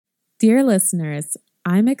Dear listeners,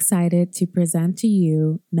 I'm excited to present to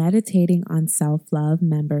you Meditating on Self-Love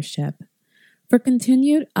membership. For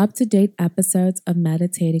continued up-to-date episodes of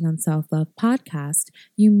Meditating on Self-Love podcast,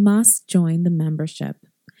 you must join the membership.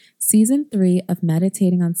 Season 3 of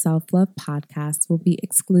Meditating on Self-Love podcast will be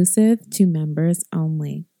exclusive to members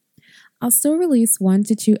only. I'll still release 1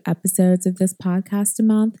 to 2 episodes of this podcast a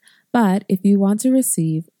month, but if you want to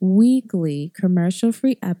receive weekly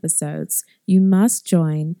commercial-free episodes, you must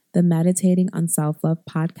join the Meditating on Self-Love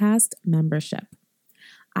podcast membership.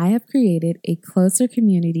 I have created a closer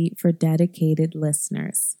community for dedicated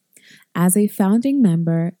listeners. As a founding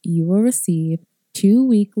member, you will receive 2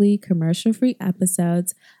 weekly commercial-free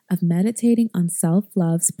episodes of Meditating on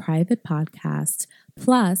Self-Love's private podcast,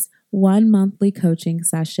 plus 1 monthly coaching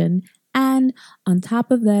session. And on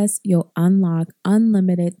top of this, you'll unlock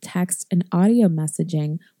unlimited text and audio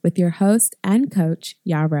messaging with your host and coach,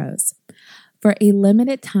 Yarose. For a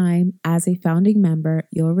limited time, as a founding member,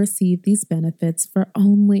 you'll receive these benefits for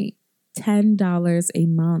only $10 a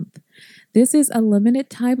month. This is a limited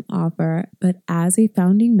time offer, but as a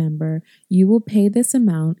founding member, you will pay this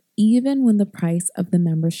amount even when the price of the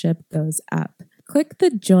membership goes up. Click the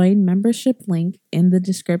join membership link in the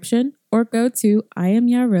description or go to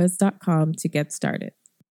IamYarose.com to get started.